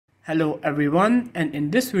Hello everyone, and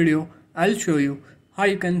in this video I'll show you how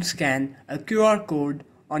you can scan a QR code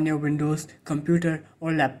on your Windows computer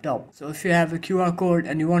or laptop. So if you have a QR code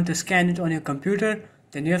and you want to scan it on your computer,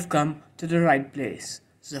 then you have come to the right place.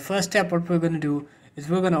 So the first step what we're going to do is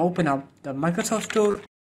we're going to open up the Microsoft Store.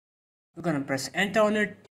 We're going to press enter on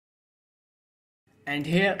it, and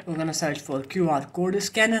here we're going to search for QR code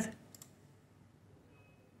scanner,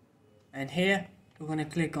 and here we're going to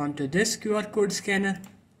click onto this QR code scanner,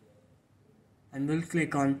 and we'll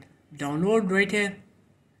click on download right here.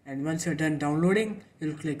 And once you're done downloading,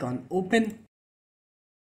 you'll click on open,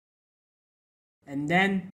 and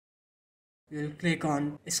then you'll click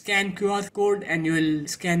on scan QR code, and you will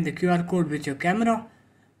scan the QR code with your camera.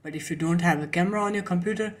 But if you don't have a camera on your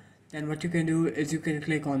computer, then what you can do is you can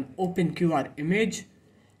click on open QR image.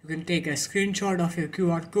 You can take a screenshot of your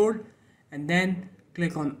QR code and then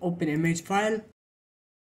click on open image file,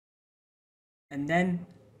 and then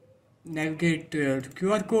navigate to your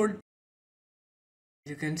QR code. As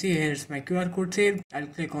you can see, here's my QR code saved. I'll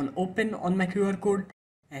click on open on my QR code,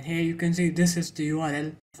 and here you can see this is the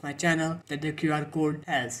URL of my channel that the QR code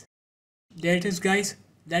has. There it is, guys.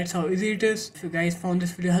 That's how easy it is. If you guys found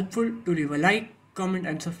this video helpful, do leave a like, comment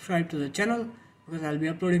and subscribe to the channel, because I'll be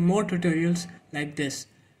uploading more tutorials like this.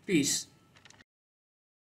 Peace.